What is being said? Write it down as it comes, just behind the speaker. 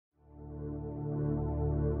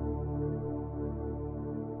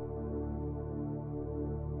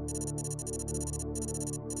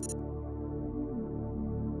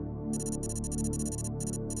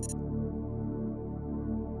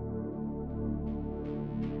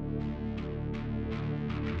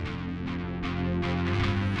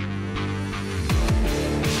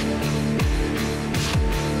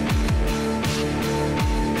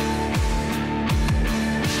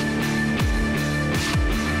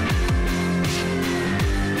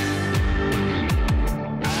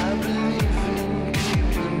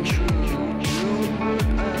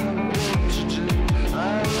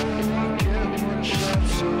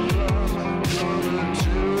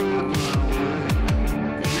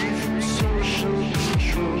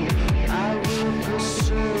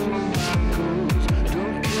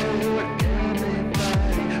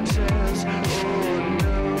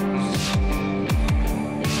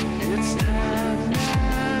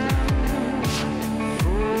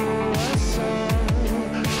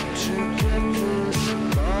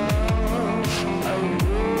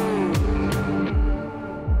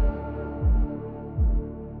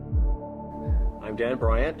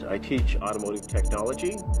I teach automotive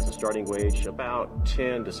technology. It's a starting wage about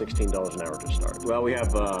 $10 to $16 an hour to start. Well, we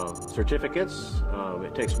have certificates.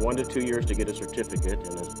 It takes 1 to 2 years to get a certificate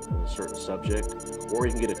in a certain subject, or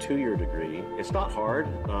you can get a 2-year degree. It's not hard,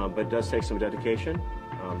 but it does take some dedication.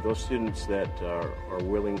 Those students that are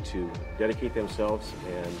willing to dedicate themselves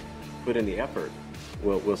and put in the effort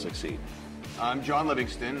will succeed. I'm John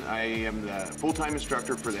Livingston. I am the full-time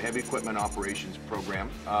instructor for the Heavy Equipment Operations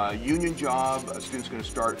program. Union job, a student's going to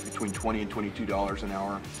start between $20 and $22 an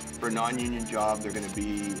hour. For a non-union job, they're going to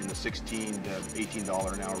be in the $16 to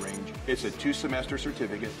 $18 an hour range. It's a 2-semester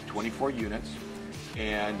certificate, 24 units,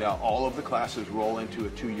 and all of the classes roll into a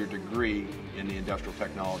 2-year degree in the industrial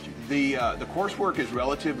technology. The coursework is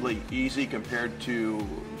relatively easy compared to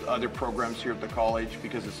other programs here at the college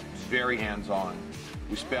because it's very hands-on.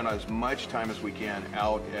 We spend as much time as we can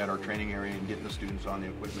out at our training area and getting the students on the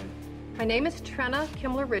equipment. My name is Trenna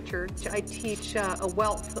Kimmler-Richards. I teach a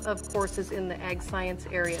wealth of courses in the ag science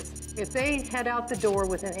areas. If they head out the door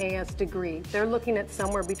with an AS degree, they're looking at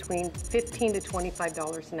somewhere between $15 to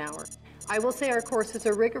 $25 an hour. I will say our courses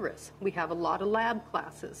are rigorous. We have a lot of lab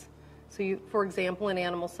classes. So for example, in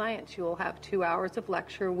animal science, you will have 2 hours of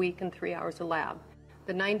lecture a week and 3 hours of lab.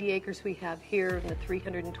 The 90 acres we have here and the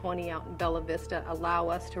 320 out in Bella Vista allow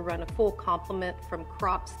us to run a full complement from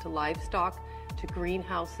crops to livestock to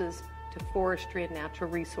greenhouses to forestry and natural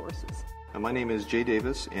resources. My name is Jay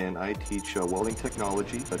Davis, and I teach welding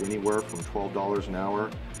technology at anywhere from $12 an hour,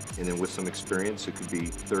 and then with some experience it could be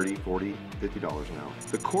 $30, $40, $50 an hour.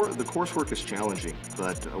 The coursework is challenging,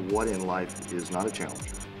 but what in life is not a challenge?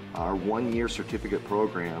 Our 1-year certificate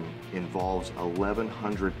program involves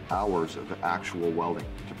 1,100 hours of actual welding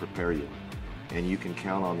to prepare you. And you can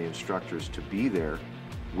count on the instructors to be there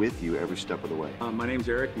with you every step of the way. My name's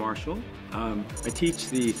Eric Marshall. I teach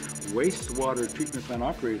the wastewater treatment plant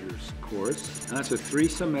operators course, and that's a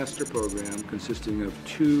 3-semester program consisting of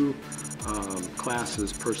 2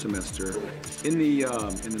 classes per semester. In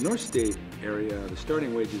the North State area, the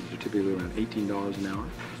starting wages are typically around $18 an hour.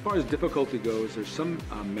 As far as difficulty goes, there's some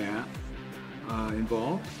math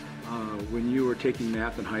involved. When you were taking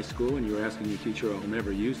math in high school and you were asking your teacher, I'll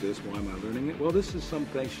never use this, why am I learning it? Well, this is some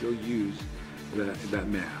place you'll use that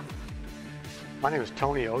math. My name is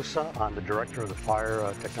Tony Osa. I'm the director of the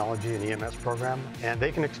Fire Technology and EMS program, and they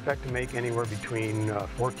can expect to make anywhere between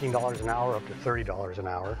 $14 an hour up to $30 an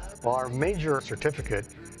hour. Well, our major certificate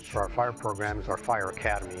for our fire program is our Fire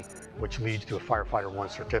Academy, which leads to a Firefighter 1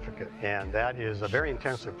 certificate, and that is a very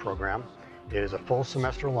intensive program. It is a full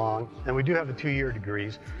semester long, and we do have the 2-year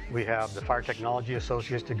degrees. We have the Fire Technology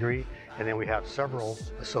Associate's degree, and then we have several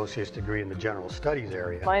associate's degree in the general studies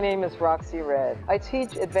area. My name is Roxy Red. I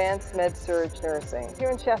teach advanced med-surg nursing. Here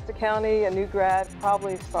in Shasta County, a new grad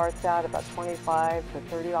probably starts out about $25 to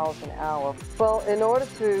 $30 an hour. Well, in order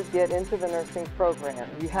to get into the nursing program,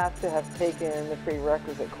 you have to have taken the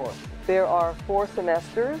prerequisite course. There are 4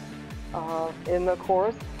 semesters in the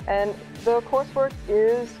course, and the coursework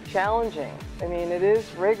is challenging. I mean, it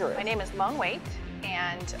is rigorous. My name is Moan Waite,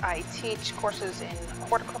 and I teach courses in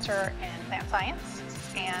horticulture and plant science.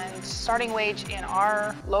 And starting wage in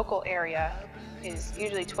our local area is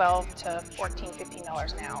usually $12 to $14,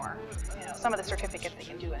 $15 an hour. You know, some of the certificates they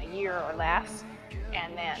can do in a year or less,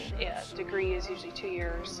 and then a degree is usually 2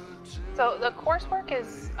 years. So the coursework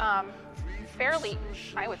is fairly,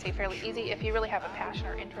 I would say fairly easy if you really have a passion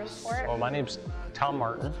or interest for it. Well, my name's Tom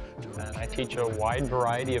Martin, and I teach a wide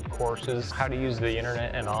variety of courses, how to use the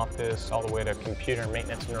internet and office, all the way to computer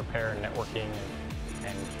maintenance and repair and networking,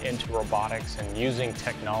 and into robotics and using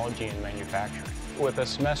technology in manufacturing. With a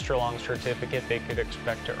semester-long certificate, they could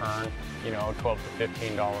expect to earn, $12 to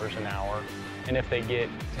 $15 an hour. And if they get,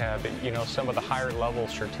 some of the higher level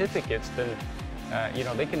certificates, then,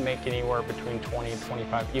 they can make anywhere between $20 and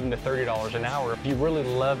 $25, even to $30 an hour. If you really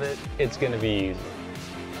love it, it's going to be easy.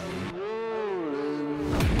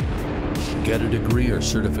 Get a degree or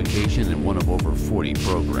certification in one of over 40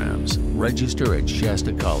 programs. Register at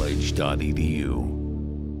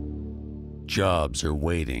shastacollege.edu. Jobs are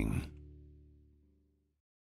waiting.